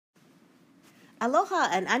Aloha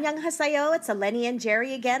and annyeonghaseyo. It's Eleni and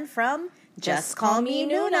Jerry again from Just Call Me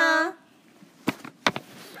Nuna.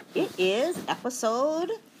 It is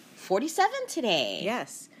episode 47 today.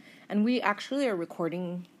 Yes. And we actually are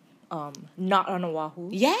recording not on Oahu.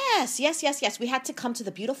 Yes. We had to come to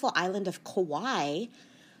the beautiful island of Kauai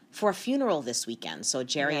for a funeral this weekend. So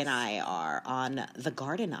Jerry and I are on the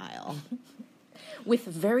Garden Isle. With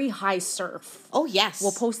very high surf. Oh, yes.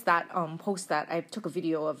 We'll post that. I took a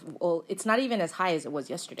video of, well, it's not even as high as it was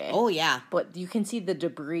yesterday. Oh, yeah. But you can see the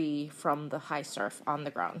debris from the high surf on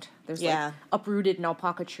the ground. There's like uprooted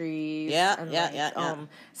alpaca trees. And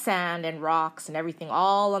sand and rocks and everything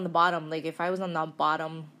all on the bottom. Like if I was on the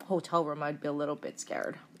bottom hotel room, I'd be a little bit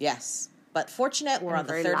scared. Yes. But fortunate, we're on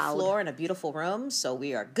the third floor in a beautiful room, so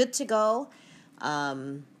we are good to go.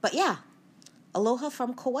 But yeah, aloha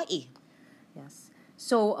from Kauai. Yes.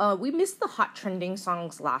 So we missed the hot trending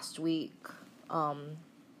songs last week. And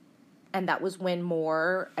that was when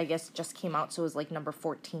More, I guess, just came out. So it was like number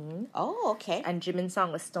 14. Oh, okay. And Jimin's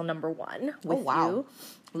song was still number 1 with You.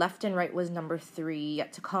 Left and Right was number 3.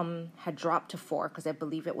 Yet to Come had dropped to 4 because I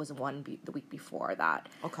believe it was 1 the week before that.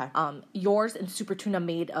 Okay. Yours and Super Tuna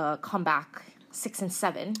made a comeback 6 and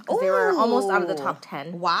 7 because they were almost out of the top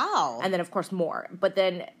 10. Wow. And then, of course, More. But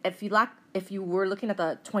then if you were looking at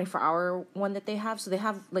the 24-hour one that they have, so they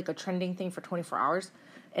have like a trending thing for 24 hours,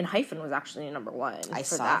 and Hyphen was actually number 1. I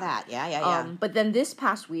saw that. Yeah. But then this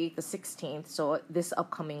past week, the 16th, so this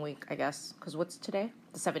upcoming week, I guess, because what's today?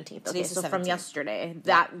 The 17th. Okay, so from yesterday,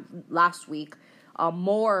 that last week,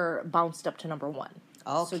 More bounced up to number 1.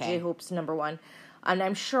 Okay. So J-Hope's number 1. And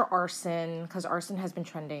I'm sure Arson, because Arson has been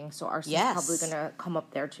trending, so Arson's probably going to come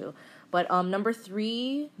up there too. But number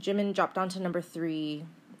 3, Jimin dropped down to number 3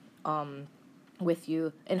 with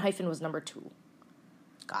You, and Hyphen was number 2.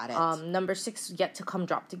 Got it. Number 6, Yet to Come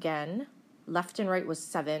dropped again. Left and Right was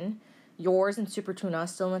 7. Yours and Super Tuna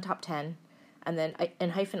still in the top 10. And then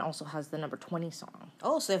and Hyphen also has the number 20 song.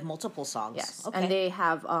 Oh, so they have multiple songs. Yes. Okay. And they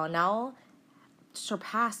have now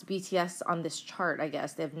surpassed BTS on this chart, I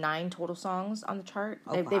guess. They have 9 total songs on the chart.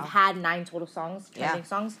 Oh, They've had 9 total songs, trending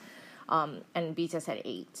songs. And BTS had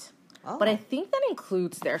 8. Oh. But I think that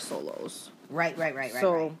includes their solos. Right.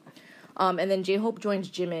 So, and then J-Hope joins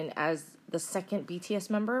Jimin as the second BTS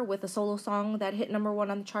member with a solo song that hit number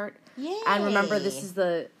 1 on the chart. Yay. And remember, this is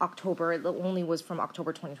the October. It only was from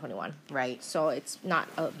October 2021. Right. So it's not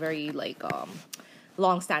a very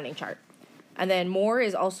long-standing chart. And then More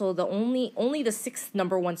is also the only the 6th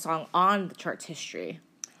number 1 song on the chart's history.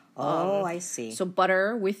 Oh, I see. So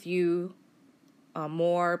Butter, With You,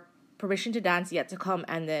 More, Permission to Dance, Yet to Come,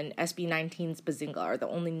 and then SB19's Bazinga are the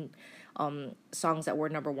only songs that were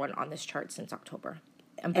number 1 on this chart since October.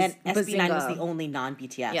 And SB9 was the only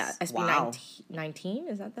non-BTS. Yeah, SB19,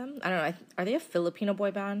 is that them? I don't know. Are they a Filipino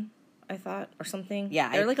boy band? I thought, or something. Yeah,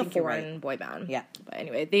 they're like a foreign boy band. Yeah, but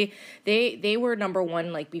anyway, they were number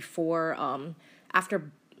 1 like before,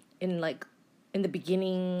 after in the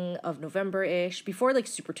beginning of November-ish, before like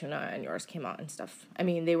Super Tuna and Yours came out and stuff. I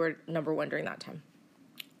mean, they were number 1 during that time.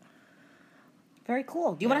 Very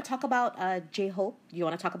cool. Do you want to talk about J-Hope? Do you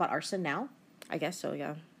want to talk about Arson now? I guess so.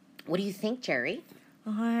 Yeah. What do you think, Jerry?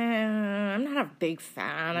 I'm not a big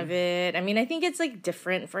fan of it. I mean, I think it's like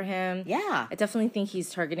different for him. Yeah. I definitely think he's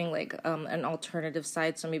targeting like an alternative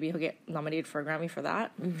side, so maybe he'll get nominated for a Grammy for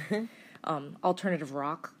that. Alternative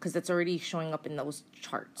rock, because it's already showing up in those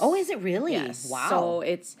charts. Oh, is it really? Yes. Wow. So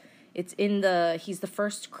it's he's the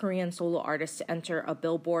first Korean solo artist to enter a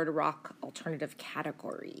Billboard rock alternative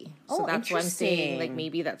category. So that's why I'm saying like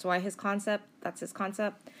maybe that's his concept,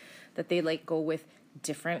 that they like go with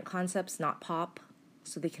different concepts, not pop.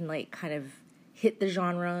 So they can like kind of hit the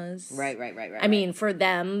genres. Right. I mean, for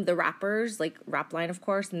them, the rappers, like rap line, of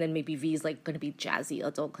course, and then maybe V's like going to be jazzy,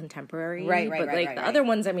 adult contemporary. But the other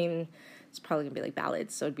ones, I mean, it's probably going to be like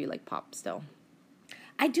ballads, so it'd be like pop still.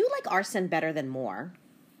 I do like Arson better than More.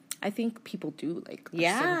 I think people do like Arson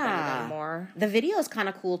better than More. The video is kind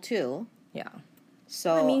of cool too. Yeah.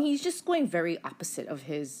 So I mean, he's just going very opposite of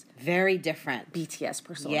his very different BTS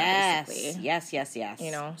persona. Yes.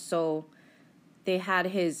 You know, so they had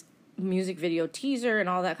his music video teaser and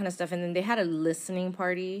all that kind of stuff, and then they had a listening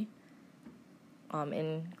party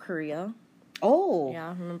in Korea. Oh.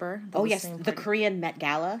 Yeah, remember? Yes, the Korean Met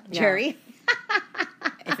Gala, Jerry.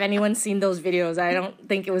 If anyone's seen those videos, I don't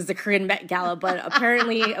think it was the Korean Met Gala, but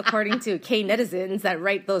apparently, according to K-netizens that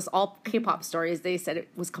write those all K-pop stories, they said it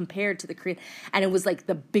was compared to the Korean, and it was like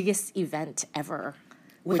the biggest event ever.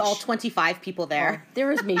 With all 25 people there. There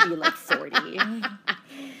was maybe like 40.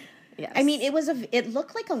 Yes. I mean, it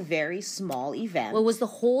looked like a very small event. Well, it was the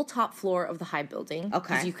whole top floor of the high building. Okay.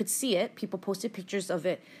 Because you could see it. People posted pictures of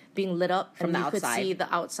it being lit up. From the you outside. could see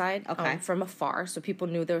the outside from afar. So people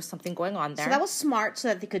knew there was something going on there. So that was smart so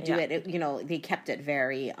that they could do it. You know, they kept it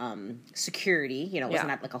very security. You know, it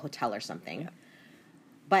wasn't at like a hotel or something. Yeah.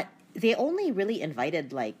 But they only really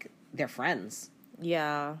invited like their friends.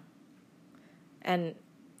 Yeah. And,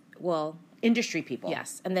 well... industry people.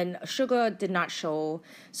 Yes. And then Suga did not show.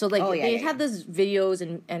 So, like, they had those videos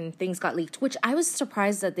and things got leaked, which I was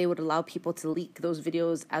surprised that they would allow people to leak those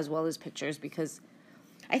videos as well as pictures because...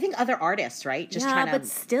 I think other artists, right? Just trying to but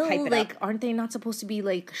still, hype it like, up. aren't they not supposed to be,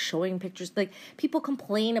 like, showing pictures? Like, people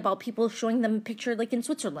complain about people showing them a picture, like, in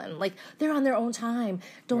Switzerland. Like, they're on their own time.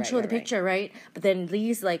 Don't show the picture, right? But then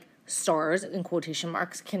these, like, stars, in quotation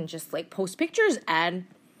marks, can just, like, post pictures and...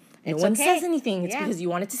 no one says anything. It's because you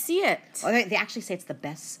wanted to see it. Or they actually say it's the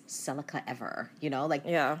best Celica ever. You know, like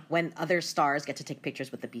when other stars get to take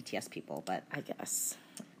pictures with the BTS people. But I guess.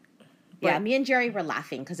 Yeah, me and Jerry were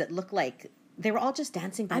laughing because it looked like they were all just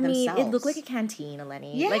dancing by themselves. It looked like a canteen,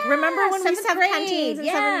 Eleni. Yeah, like, remember when we used to have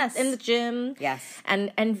canteens in the gym? Yes.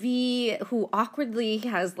 And V, who awkwardly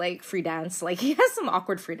has, like, free dance. Like, he has some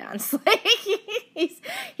awkward free dance. Like,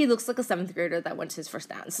 he looks like a 7th grader that went to his first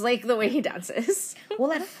dance. Like, the way he dances.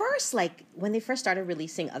 Well, at first, like, when they first started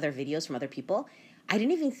releasing other videos from other people, I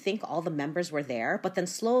didn't even think all the members were there. But then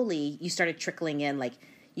slowly, you started trickling in, like,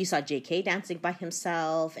 you saw JK dancing by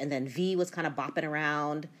himself, and then V was kind of bopping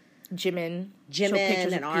around. Jimin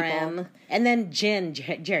and RM. And then Jin.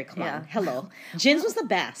 Jerry, come on. Hello. Jin's was the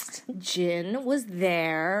best. Jin was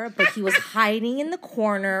there, but he was hiding in the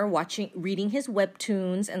corner, reading his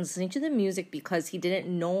webtoons and listening to the music because he didn't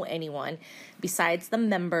know anyone besides the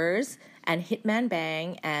members and Hitman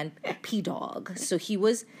Bang and P-Dog. So he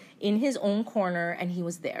was in his own corner, and he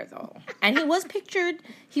was there, though. And he was pictured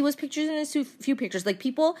in a few pictures. Like,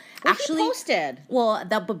 people actually... he posted. Well,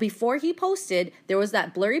 but before he posted, there was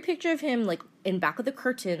that blurry picture of him, like, in back of the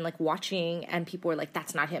curtain, like, watching, and people were like,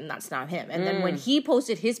 that's not him. And then when he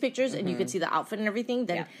posted his pictures, and you could see the outfit and everything,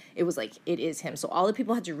 then it was like, it is him. So all the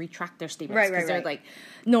people had to retract their statements. Because they're like,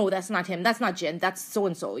 no, that's not him. That's not Jin. That's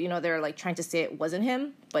so-and-so. You know, they're, like, trying to say it wasn't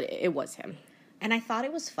him, but it was him. And I thought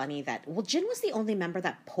it was funny that, well, Jin was the only member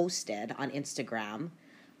that posted on Instagram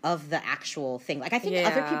of the actual thing. Like, I think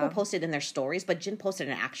other people posted in their stories, but Jin posted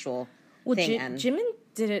an actual thing. Jimin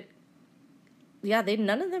did it. Yeah,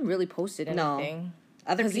 none of them really posted anything. No.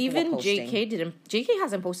 Other people even were posting. JK didn't. JK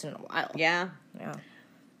hasn't posted in a while. Yeah. Yeah.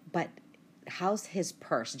 But how's his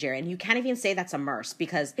purse, Jerry? And you can't even say that's a merce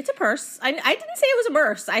because... It's a purse. I didn't say it was a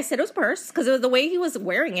merce. I said it was a purse because it was the way he was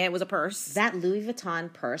wearing it was a purse. That Louis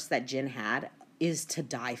Vuitton purse that Jin had is to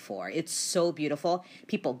die for. It's so beautiful.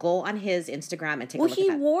 People go on his Instagram and take a look at that.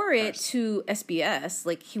 Well, he wore it to SBS.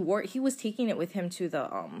 Like, he was taking it with him to the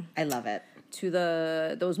I love it. To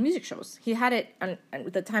those music shows. He had it on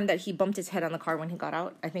the time that he bumped his head on the car when he got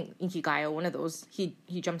out. I think Inkigayo, one of those. He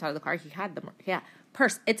jumped out of the car. He had the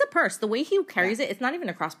purse. It's a purse. The way he carries it, it's not even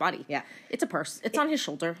a crossbody. Yeah, it's a purse. It's on his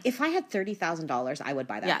shoulder. If I had $30,000, I would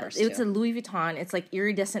buy that purse. It's a Louis Vuitton. It's like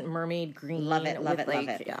iridescent mermaid green. Love it. Love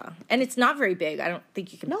it. Yeah, and it's not very big. I don't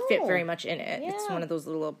think you can fit very much in it. Yeah. It's one of those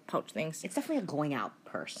little pouch things. It's definitely a going out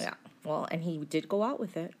purse. Yeah. Well, and he did go out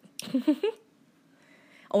with it.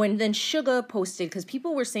 Oh, and then Suga posted, because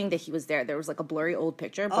people were saying that he was there. There was like a blurry old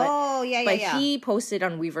picture. But, he posted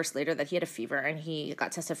on Weverse later that he had a fever and he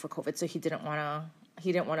got tested for COVID, so he didn't want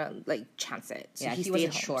to like chance it. So he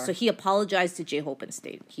stayed home. Sure. So he apologized to J-Hope and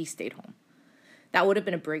he stayed home. That would have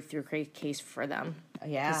been a breakthrough case for them.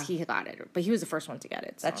 Yeah. Because he got it. But he was the first one to get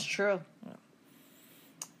it. So. That's true. Yeah.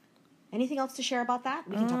 Anything else to share about that?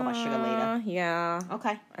 We can talk about Suga later. Yeah.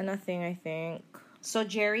 Okay. Nothing, I think. So,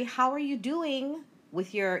 Jerry, how are you doing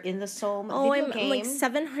with your In the Soul video game? I'm like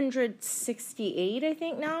 768, I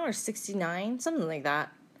think, now, or 69, something like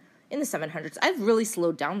that. In the 700s. I've really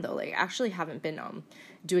slowed down, though. Like, I actually haven't been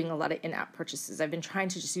doing a lot of in-app purchases. I've been trying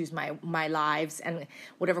to just use my lives and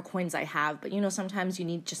whatever coins I have. But, sometimes you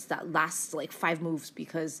need just that last, 5 moves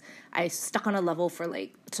because I stuck on a level for,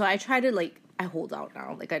 so I try to, I hold out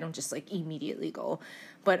now. I don't just, immediately go.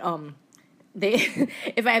 But,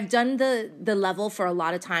 if I've done the level for a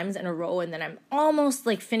lot of times in a row and then I'm almost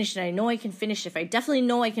finished and I know I can finish, if I definitely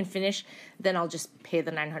know I can finish, then I'll just pay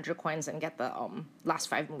the 900 coins and get the last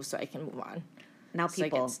 5 moves so I can move on. Now so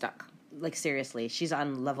people I get stuck. Seriously, she's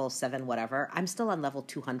on level 7 whatever. I'm still on level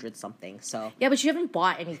 200 something. So yeah, but you haven't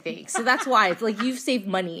bought anything, so that's why it's you've saved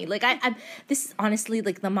money. I this is honestly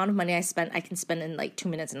the amount of money I can spend in 2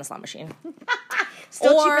 minutes in a slot machine.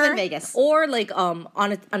 Still cheaper than Vegas. Or like on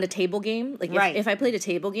a table game. Like right. if I played a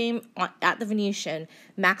table game at the Venetian,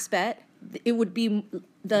 max bet, it would be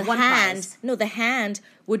the one hand. prize. No, the hand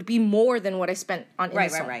would be more than what I spent on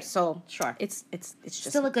right. So sure, it's just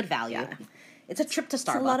still a good value. Yeah. It's a trip to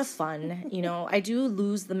Starbucks. It's a lot of fun. You know, I do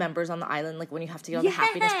lose the members on the island, like when you have to get all the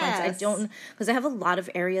happiness points. I don't, because I have a lot of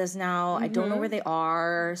areas now. I don't know where they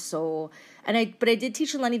are. So, but I did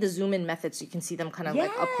teach Lenny the zoom in method, so you can see them kind of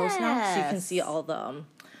like up close now. So you can see all the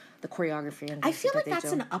choreography. And I feel like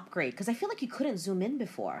that's an upgrade, because I feel like you couldn't zoom in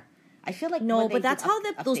before. I feel like no, but that's how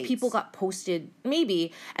those people got posted,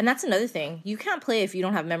 maybe. And that's another thing. You can't play if you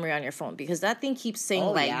don't have memory on your phone, because that thing keeps saying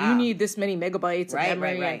you need this many megabytes of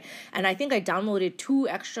memory. Right. And I think I downloaded 2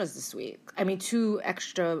 extras this week. I mean, 2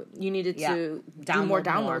 extra. You needed to do more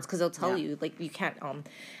downloads, because they'll tell you like you can't.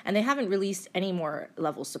 And they haven't released any more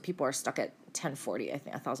levels, so people are stuck at 1040. I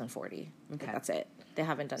think 1040. Okay, that's it. They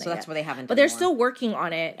haven't done it yet. So that's where they haven't done it. But they're still working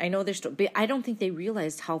on it. I know they're still... But I don't think they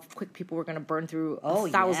realized how quick people were going to burn through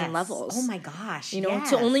 1,000 levels. Oh, my gosh. You know,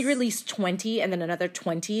 to only release 20 and then another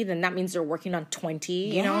 20, then that means they're working on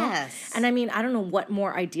 20, you know? And I mean, I don't know what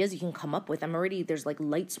more ideas you can come up with. There's like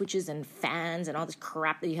light switches and fans and all this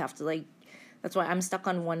crap that you have to like... That's why I'm stuck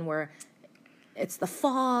on one where it's the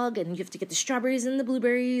fog and you have to get the strawberries and the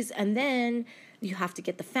blueberries, and then... You have to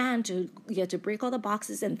get the fan you have to break all the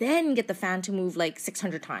boxes and then get the fan to move like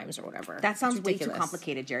 600 times or whatever. That sounds way too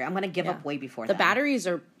complicated, Jerry. I'm going to give up way before that. The batteries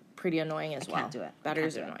are pretty annoying as well. I can't do it.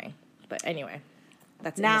 Batteries are annoying. But anyway,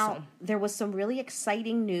 that's it. Now, there was some really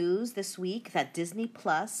exciting news this week that Disney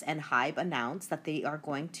Plus and Hybe announced that they are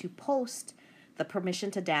going to post the Permission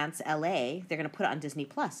to Dance LA. They're going to put it on Disney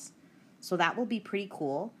Plus. So that will be pretty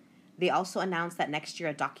cool. They also announced that next year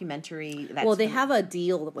a documentary... they have a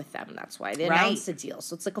deal with them, that's why. They announced a deal.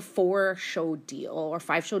 So it's like a 4-show deal or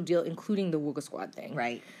 5-show deal, including the Wooga Squad thing.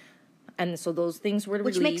 Right. And so those things were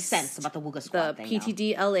released. Which makes sense about the Wooga Squad thing. The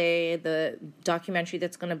PTD LA, the documentary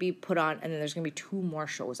that's going to be put on, and then there's going to be 2 more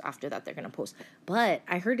shows after that they're going to post. But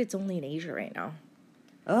I heard it's only in Asia right now.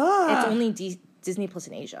 Oh. It's only Disney Plus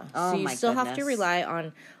in Asia. Oh, so you still have to rely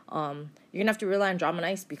on... you're going to have to rely on Drama and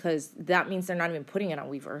Ice, because that means they're not even putting it on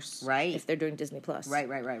Weverse. Right. If they're doing Disney Plus. Right.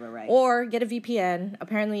 Or get a VPN.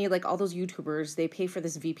 Apparently, like, all those YouTubers, they pay for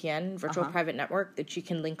this VPN, virtual private network, that you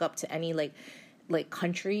can link up to any, like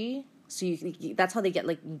country. So that's how they get,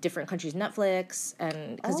 like, different countries' Netflix.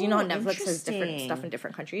 And because you know how Netflix has different stuff in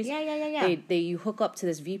different countries. Yeah. You hook up to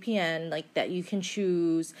this VPN, like, that you can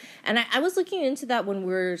choose. And I was looking into that when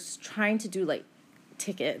we were trying to do, like,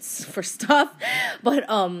 tickets for stuff, but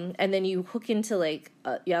and then you hook into like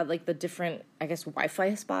the different, I guess,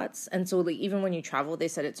 Wi-Fi spots, and so like even when you travel, they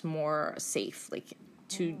said it's more safe like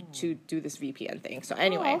to do this VPN thing. So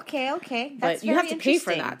anyway, okay, but you have to pay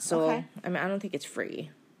for that. So I mean, I don't think it's free,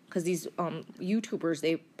 because these YouTubers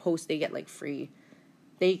they get like free,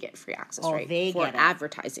 they get free access for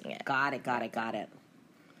advertising it. Got it.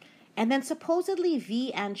 And then supposedly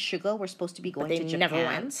V and Suga were supposed to be going to Japan. They never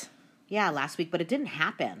went. Yeah, last week, but it didn't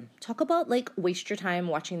happen. Talk about, like, waste your time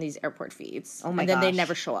watching these airport feeds. Oh, my gosh. And then they gosh.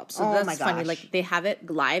 never show up. So that's funny. Like, they have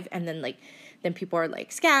it live, and then, like, then people are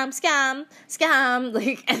like, scam.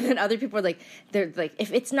 Like, and then other people are like, they're like,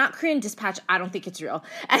 if it's not Korean Dispatch, I don't think it's real.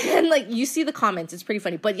 And then, like, you see the comments. It's pretty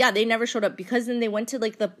funny. But, yeah, they never showed up, because then they went to,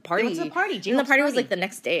 like, the party. They went to the party. And the party was, like, the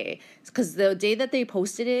next day. Because the day that they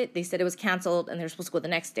posted it, they said it was canceled, and they were supposed to go the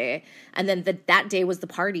next day. And then that day was the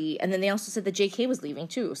party. And then they also said that JK was leaving,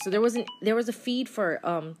 too. So there was a feed for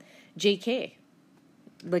JK.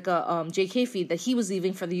 Like a JK feed that he was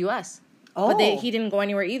leaving for the U.S. Oh. But he didn't go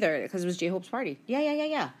anywhere either, because it was J-Hope's party.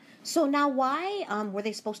 Yeah. So now why were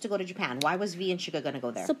they supposed to go to Japan? Why was V and Suga going to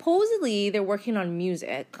go there? Supposedly, they're working on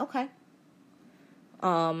music. Okay.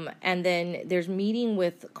 And then there's meeting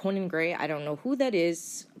with Conan Gray. I don't know who that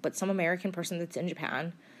is, but some American person that's in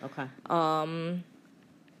Japan. Okay.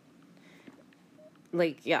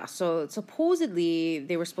 So supposedly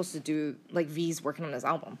they were supposed to do, like, V's working on his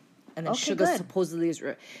album. And then Suga supposedly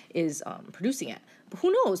is producing it. But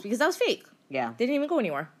who knows? Because that was fake. Yeah. They didn't even go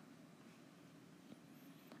anywhere.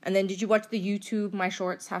 And then did you watch the YouTube My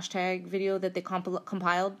Shorts hashtag video that they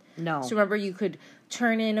compiled? No. So remember, you could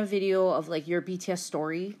turn in a video of, like, your BTS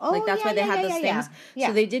story. Oh, like, that's why they had those things. Yeah.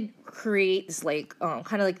 So they did create this, like,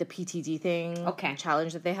 kind of like the PTD thing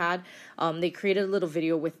challenge that they had. They created a little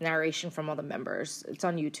video with narration from all the members. It's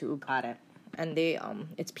on YouTube. Got it. And they,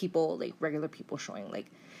 it's people, like, regular people showing, like,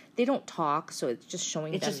 they don't talk, so it's just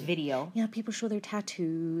showing It's them. just video. Yeah, people show their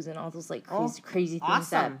tattoos and all those, like, crazy things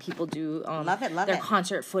that people do. Love it. Their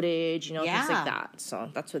concert footage, things like that. So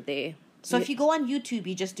that's what they... So if you go on YouTube,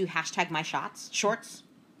 you just do hashtag My Shorts?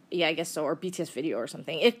 Yeah, I guess so, or BTS video or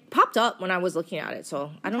something. It popped up when I was looking at it,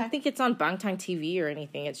 so I don't think it's on Bangtan TV or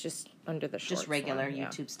anything. It's just under the shorts. Just regular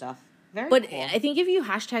YouTube stuff. Very cool. I think if you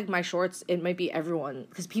hashtag my shorts, it might be everyone,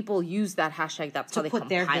 because people use that hashtag. That's how they put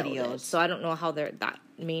their videos. It. So I don't know how that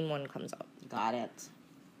main one comes up. Got it.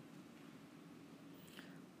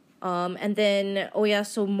 And then,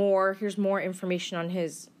 here's more information on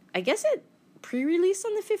his, I guess it pre-released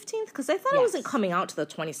on the 15th, because I thought it wasn't coming out to the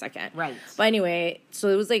 22nd. Right. But anyway, so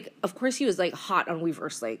it was like, of course he was like hot on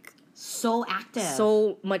Weverse, like so active.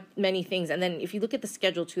 So many things. And then if you look at the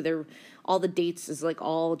schedule too, all the dates is like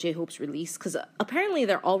all J-Hope's release, because apparently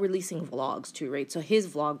they're all releasing vlogs too, right? So his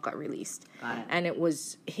vlog got released. Got it. And it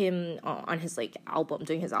was him on his like album,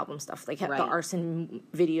 doing his album stuff, like the Arson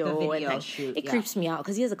video. The video and then shoot. It creeps me out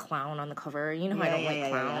because he has a clown on the cover. You know how I don't like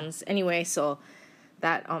clowns. Yeah. Anyway, so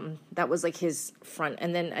that was like his front.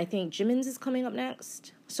 And then I think Jimin's is coming up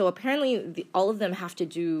next. So apparently all of them have to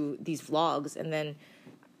do these vlogs, and then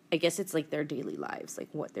I guess it's like their daily lives, like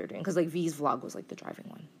what they're doing. Because like V's vlog was like the driving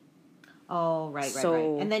one. Oh, right.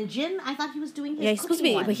 And then Jin, I thought he was doing his he's supposed to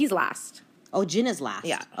be, one. But he's last. Oh, Jin is last.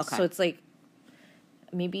 Yeah. Okay. So it's like,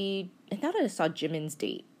 maybe, I thought I saw Jimin's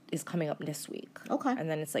date is coming up this week. Okay. And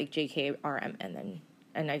then it's like JK, RM,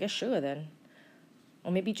 and I guess Suga then.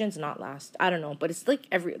 Or maybe Jin's not last. I don't know. But it's like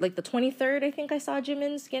the 23rd, I think I saw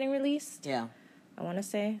Jimin's getting released. Yeah. I want to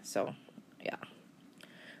say. So, yeah.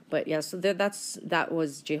 But yeah, so that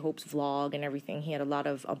was J-Hope's vlog and everything. He had a lot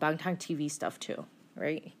of Bangtan TV stuff too,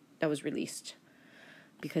 right? That was released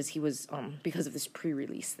because he was because of this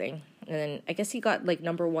pre-release thing. And then I guess he got like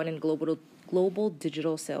 #1 in global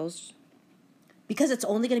digital sales. Because it's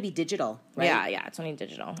only going to be digital, right? Yeah, it's only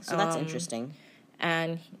digital. So that's interesting.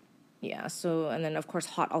 And yeah, and then of course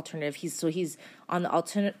Hot Alternative. He's on the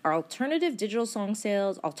alternative digital song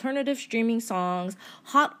sales, alternative streaming songs,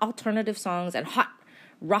 Hot Alternative songs, and Hot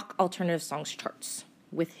Rock Alternative songs charts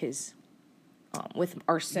with his with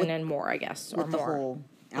Arson and more, I guess, or with the more. Whole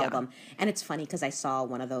album. And it's funny because I saw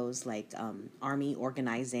one of those like ARMY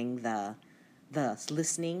organizing the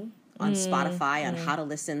listening on Spotify on how to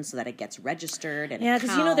listen so that it gets registered and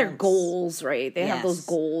because their goals, right? They have those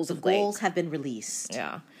goals. The goals have been released.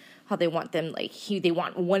 Yeah. How they want them, like, they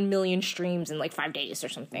want 1 million streams in like 5 days or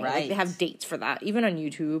something. Right. Like, they have dates for that, even on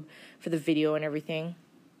YouTube for the video and everything.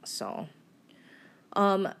 So,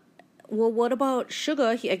 well, what about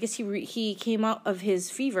Suga? I guess he came out of his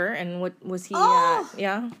fever, and what was he?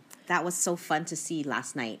 Yeah, that was so fun to see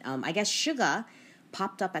last night. I guess Suga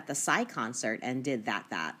popped up at the Psy concert and did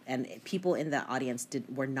that, and people in the audience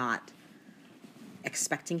were not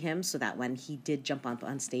expecting him, so that when he did jump up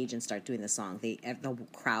on stage and start doing the song, the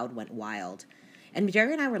crowd went wild. And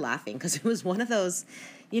Jerry and I were laughing because it was one of those,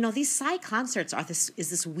 these Psy concerts is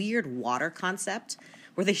this weird water concept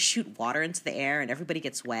where they shoot water into the air and everybody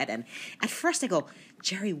gets wet. And at first I go,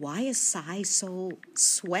 Jerry, why is Psy so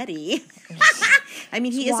sweaty? I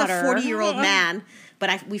mean, he is a 40-year-old man,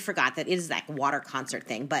 but we forgot that it is that water concert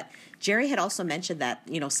thing. But Jerry had also mentioned that,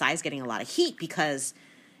 Psy's getting a lot of heat because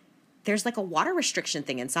there's like a water restriction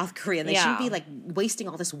thing in South Korea, and they shouldn't be like wasting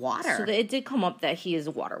all this water. So it did come up that he is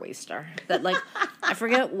a water waster. That like I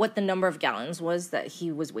forget what the number of gallons was that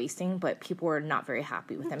he was wasting, but people were not very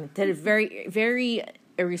happy with him. That is very, very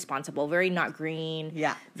irresponsible, very not green.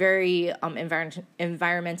 Yeah, very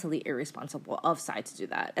environmentally irresponsible of Psy to do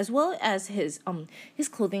that, as well as his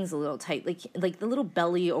clothing's a little tight, like the little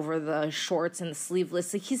belly over the shorts and the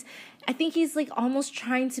sleeveless. Like I think he's like almost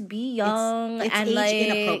trying to be young it's and age like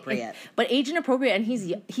inappropriate. But age inappropriate, and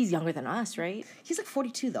he's younger than us, right? He's like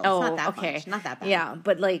 42 though. It's not that much. Not that bad. Yeah,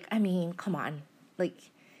 but like I mean, come on, like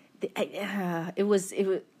it was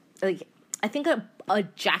like I think a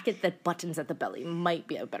jacket that buttons at the belly might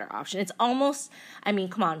be a better option. It's almost, I mean,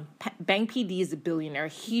 come on, Bang PD is a billionaire.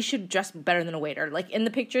 He should dress better than a waiter. Like in the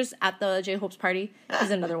pictures at the J-Hope's party, he's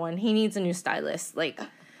another one. He needs a new stylist,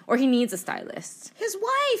 or he needs a stylist. His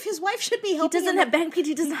wife should be helping. Bang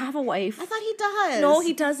PD doesn't have a wife. I thought he does. No,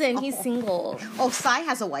 he doesn't. He's single. Oh, Psy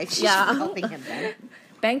has a wife. She should be helping him then.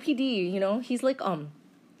 Bang PD, he's like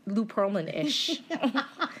Lou Pearlman-ish.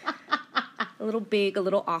 A little big, a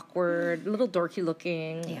little awkward, a little dorky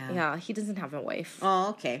looking. Yeah, he doesn't have a wife. Oh,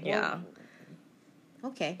 okay. Yeah.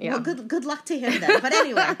 Okay. Yeah. Well, good luck to him then. But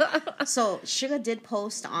anyway, so Suga did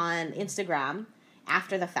post on Instagram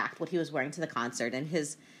after the fact what he was wearing to the concert, and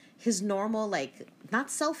his normal, like, not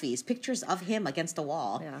selfies, pictures of him against a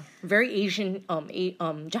wall. Yeah. Very Asian,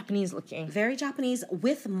 Japanese looking. Very Japanese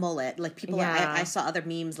with mullet. Like, people, I saw other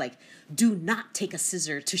memes like, do not take a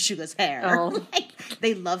scissor to Suga's hair. Like,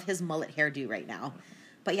 they love his mullet hairdo right now.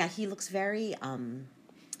 But yeah, he looks very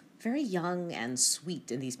very young and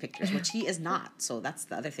sweet in these pictures, which he is not. So that's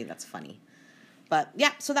the other thing that's funny. But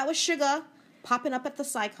yeah, so that was Suga popping up at the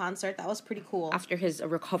Psy concert. That was pretty cool. After his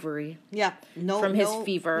recovery. Yeah. From his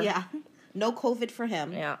fever. Yeah. No COVID for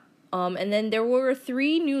him. Yeah. And then there were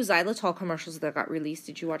 3 new xylitol commercials that got released.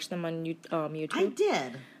 Did you watch them on YouTube? I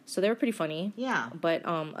did. So they were pretty funny. Yeah. But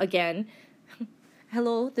again,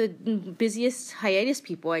 hello, the busiest hiatus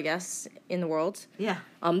people, I guess, in the world. Yeah.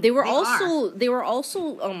 They were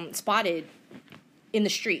also spotted in the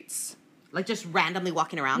streets. Like just randomly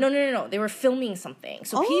walking around? No. They were filming something.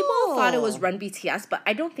 So people thought it was Run BTS, but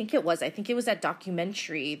I don't think it was. I think it was that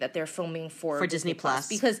documentary that they're filming for Disney Plus.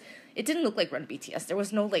 Because it didn't look like Run BTS. There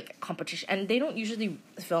was no like competition. And they don't usually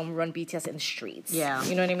film Run BTS in the streets. Yeah.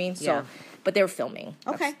 You know what I mean? So, but they were filming.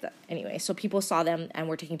 Okay. Anyway, so people saw them and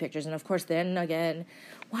were taking pictures. And of course, then again,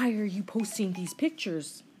 why are you posting these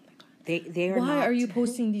pictures? Why are you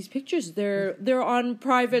posting these pictures? They're on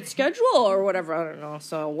private schedule or whatever. I don't know.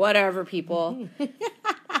 So whatever, people.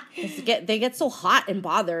 They get so hot and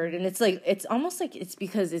bothered, and it's like it's almost like it's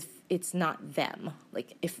because it's not them.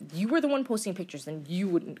 Like if you were the one posting pictures, then you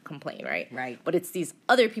wouldn't complain, right? Right. But it's these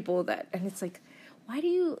other people and it's like, why do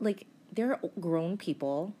you like? They're grown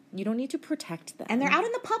people. You don't need to protect them. And they're out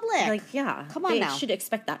in the public. Like, yeah. Come on now. They should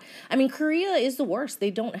expect that. I mean, Korea is the worst.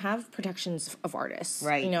 They don't have protections of artists.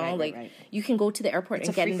 Right. You know, right. you can go to the airport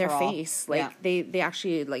and get in their face. Like, yeah. they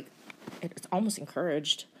actually, like, it's almost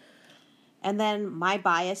encouraged. And then My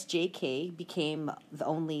Bias, JK, became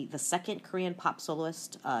the second Korean pop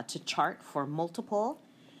soloist to chart for multiple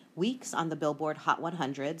weeks on the Billboard Hot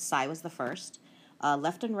 100. Psy was the first.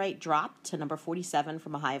 Left and Right dropped to number 47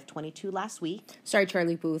 from a high of 22 last week. Sorry,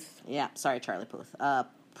 Charlie Puth. Yeah, sorry, Charlie Puth.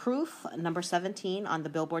 Proof, number 17 on the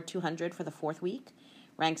Billboard 200 for the 4th week.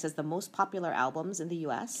 Ranks as the most popular albums in the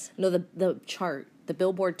U.S. No, the chart. The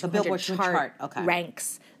Billboard 200 Billboard chart okay.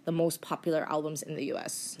 ranks the most popular albums in the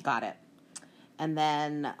U.S. Got it. And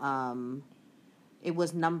then it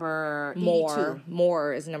was number 82.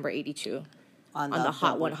 More is number 82 on the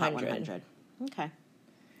Hot 100. Okay.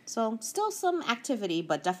 So still some activity,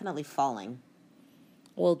 but definitely falling.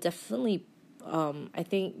 Well, definitely, I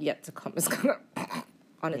think Yet to Come is kind of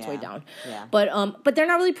on its way down. Yeah. But they're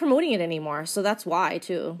not really promoting it anymore, so that's why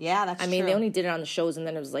too. Yeah, that's true. I mean, they only did it on the shows, and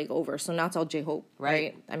then it was like over. So now it's all J-Hope,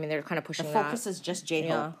 right? I mean, they're kind of pushing the focus is just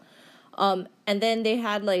J-Hope. Yeah. And then they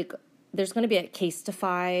had like. There's going to be a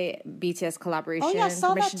Casetify BTS collaboration. Oh yeah, I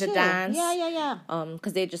saw Permission that too. to Dance. Yeah.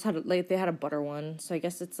 Because they just had they had a Butter one, so I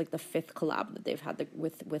guess it's like the 5th collab that they've had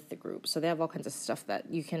with the group. So they have all kinds of stuff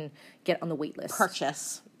that you can get on the wait list.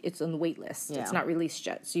 Purchase. It's on the wait list. Yeah. It's not released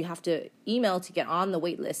yet, so you have to email to get on the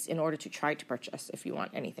wait list in order to try to purchase if you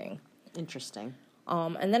want anything. Interesting.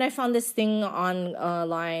 And then I found this thing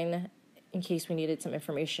online. In case we needed some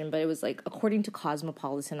information, but it was like, according to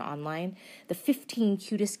Cosmopolitan Online, the 15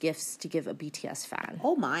 cutest gifts to give a BTS fan.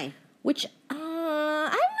 Oh my. Which, I'm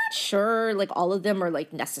not sure, like, all of them are,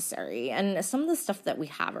 like, necessary. And some of the stuff that we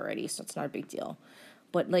have already, so it's not a big deal.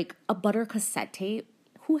 But, like, a Butter cassette tape.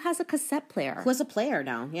 Who has a cassette player? Who has a player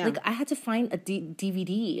now? Yeah. Like, I had to find a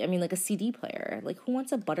DVD. I mean, like, a CD player. Like, who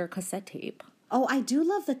wants a Butter cassette tape? Oh, I do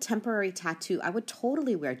love the temporary tattoo. I would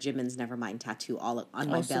totally wear Jimin's Nevermind tattoo all on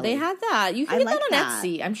my belly. So they had that. You can get that on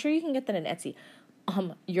Etsy. I'm sure you can get that on Etsy.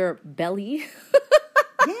 Your belly.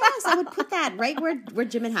 Yes, I would put that right where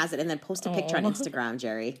Jimin has it and then post a picture on Instagram,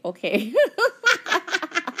 Jerry. Okay.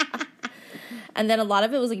 And then a lot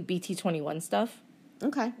of it was like BT21 stuff.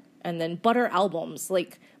 Okay. And then Butter albums.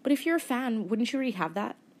 Like, but if you're a fan, wouldn't you already have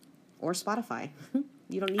that? Or Spotify.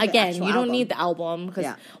 You don't need you don't need the album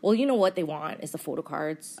because well, you know what they want is the photo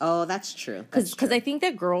cards. Oh, that's true. Because I think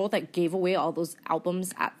that girl that gave away all those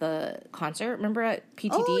albums at the concert, remember at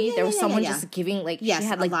PTD, there was someone just giving like she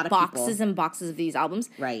had like boxes and boxes of these albums.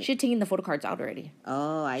 Right. She had taken the photo cards out already.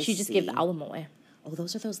 Oh, I see. She just gave the album away. Oh,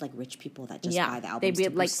 those are those like rich people that just buy the albums. They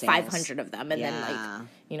bid like 500 of them and then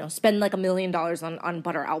like spend like $1 million on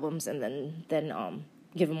Butter albums and then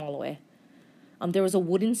give them all away. There was a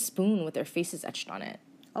wooden spoon with their faces etched on it.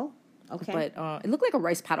 Oh, okay. But it looked like a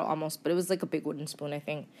rice paddle almost, but it was like a big wooden spoon, I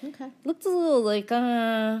think. Okay. It looked a little like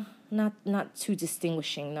not too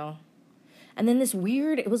distinguishing though. And then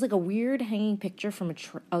it was like a weird hanging picture from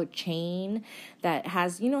a chain that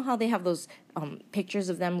has, you know how they have those pictures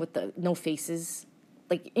of them with the no faces,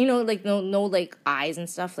 like like no like eyes and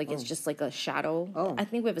stuff, like it's just like a shadow. Oh. I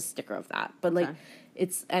think we have a sticker of that, but like.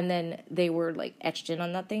 And then they were like etched in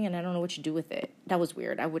on that thing, and I don't know what you do with it. That was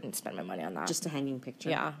weird. I wouldn't spend my money on that. Just a hanging picture.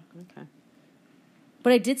 Yeah. Okay.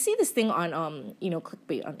 But I did see this thing on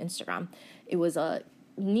clickbait on Instagram. It was a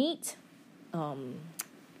neat.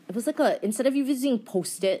 It was like instead of you using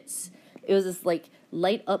Post-its, it was this like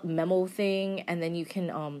light up memo thing, and then you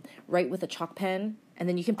can write with a chalk pen, and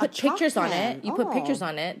then you can put pictures on it. You put pictures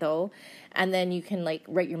on it though, and then you can like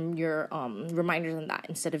write your reminders on that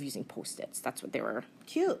instead of using Post-its. That's what they were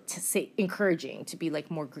cute to say, encouraging to be like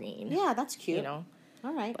more green. Yeah, that's cute. You know.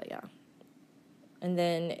 All right. But yeah. And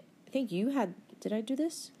then I think you had. Did I do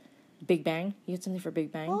this? Big Bang. You had something for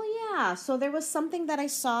Big Bang. Oh yeah. So there was something that I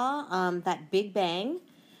saw. That Big Bang.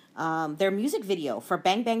 Their music video for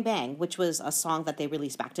Bang Bang Bang, which was a song that they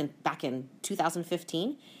released back in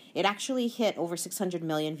 2015, it actually hit over 600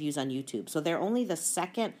 million views on YouTube. So they're only the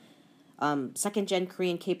second gen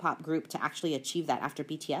Korean K-pop group to actually achieve that after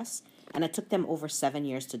BTS, and it took them over 7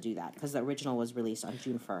 years to do that because the original was released on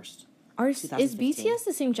June 1st. Is BTS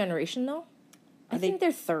the same generation though? I think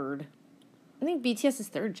they're third. I think BTS is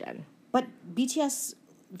third gen. But BTS,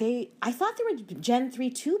 I thought they were Gen 3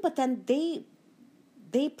 too, but then they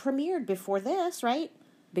premiered before this, right?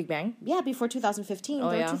 Big Bang? Yeah, before 2015. Oh,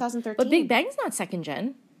 They're yeah. 2013. But Big Bang's not second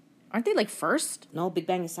gen. Aren't they like first? No, Big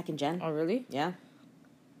Bang is second gen. Oh, really? Yeah.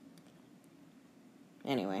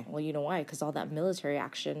 Anyway. Well, you know why? Because all that military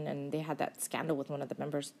action, and they had that scandal with one of the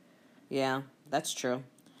members. Yeah, that's true.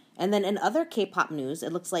 And then in other K-pop news,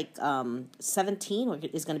 it looks like 17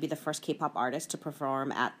 is going to be the first K-pop artist to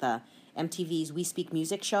perform at the MTV's We Speak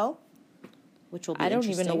Music show, which will be I don't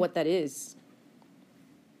even know what that is.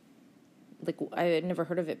 Like, I had never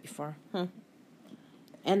heard of it before.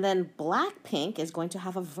 And then Blackpink is going to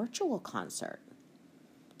have a virtual concert.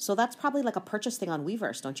 So that's probably like a purchase thing on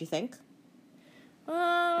Weverse, don't you think?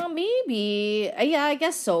 Maybe. Yeah, I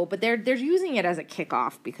guess so. But they're using it as a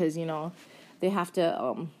kickoff because, you know, they have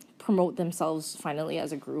to promote themselves finally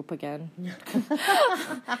as a group again.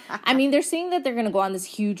 I mean, they're saying that they're going to go on this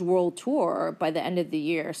huge world tour by the end of the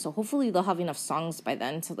year. So hopefully they'll have enough songs by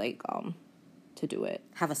then to like to do it.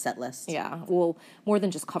 Have a set list. Yeah, well, more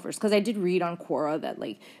than just covers. Because I did read on Quora that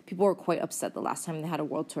like people were quite upset the last time they had a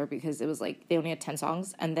world tour because it was like they only had 10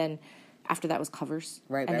 songs and then after that was covers.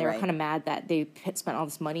 Right, and they were kind of mad that they spent all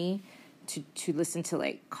this money to listen to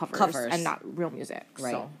like covers and not real music.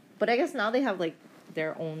 Right. So. But I guess now they have like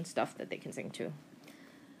their own stuff that they can sing to.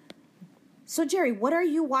 So Jerry, what are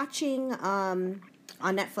you watching on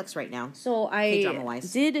Netflix right now? So I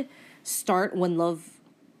did start When Love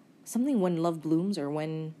Blooms or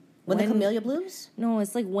when the Camellia Blooms? No,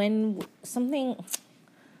 it's like when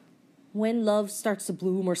love starts to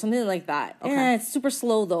bloom or something like that. Okay. Yeah, it's super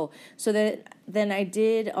slow though. So then I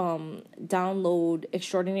did download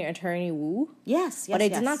Extraordinary Attorney Woo. Yes, but I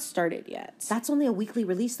did not start it yet. That's only a weekly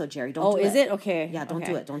release though, Jerry. Don't do it. Oh, is it? Okay. Yeah, don't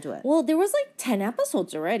do it. Well, there was like 10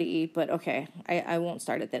 episodes already, but okay. I won't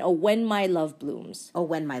start it then. Oh, When My Love Blooms. Oh,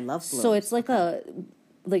 When My Love Blooms. So it's like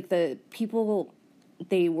like the people,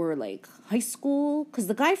 they were like high school, because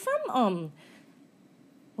the guy from,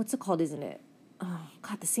 what's it called, isn't it? Oh,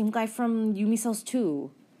 God, the same guy from Yumi Cells 2.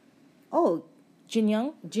 Oh, Jin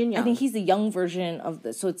Young? I think he's the young version of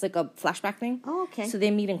so it's like a flashback thing. Oh, okay. So they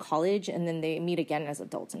meet in college, and then they meet again as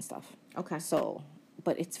adults and stuff. Okay. So,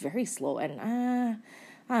 but it's very slow, and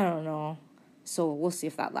I don't know. So we'll see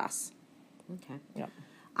if that lasts. Okay. Yeah.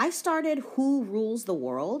 I started Who Rules the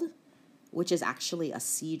World, which is actually a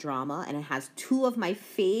C-drama, and it has two of my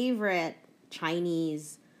favorite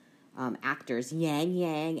Chinese actors, Yang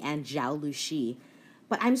Yang and Zhao Lushi.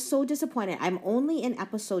 But I'm so disappointed. I'm only in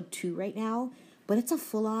episode 2 right now, but it's a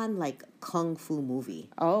full-on, like, kung fu movie.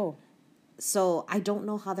 Oh. So I don't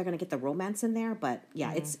know how they're going to get the romance in there, but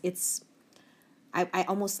yeah, it's I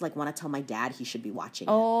almost, like, want to tell my dad he should be watching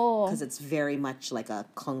it. Oh. Because it's very much like a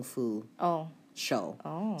kung fu show.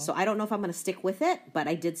 Oh. So I don't know if I'm going to stick with it, but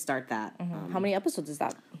I did start that. How many episodes is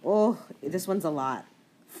that? Oh, this one's a lot.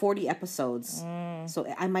 40 episodes. So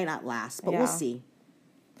I might not last, but we'll see.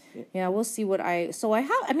 Yeah, we'll see what I have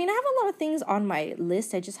a lot of things on my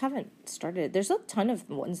list. I just haven't started. There's a ton of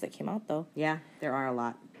ones that came out though. Yeah, there are a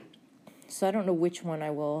lot. So I don't know which one I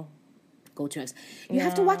will go to next. You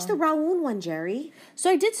have to watch the Raoun one, Jerry. So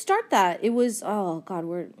I did start that. It was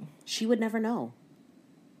She Would Never Know.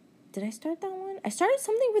 Did I start that one? I started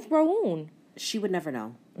something with Raoun. She Would Never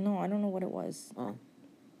Know. No, I don't know what it was. Oh.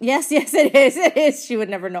 Yes, it is. It is. She Would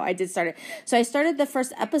Never Know. I did start it. So I started the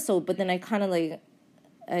first episode, but then I kind of like,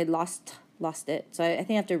 I lost it. So I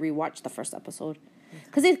think I have to rewatch the first episode.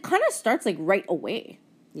 Because it kind of starts like right away.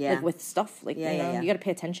 Yeah. Like with stuff. Like, you got to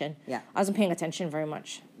pay attention. Yeah. I wasn't paying attention very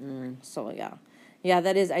much. So yeah. Yeah,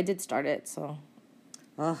 that is, I did start it, so.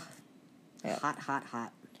 Ugh. Yeah. Hot.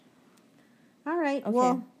 All right. Okay.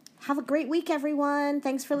 Well, have a great week, everyone.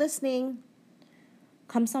 Thanks for listening.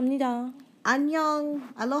 감사합니다. 안녕.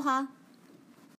 Aloha.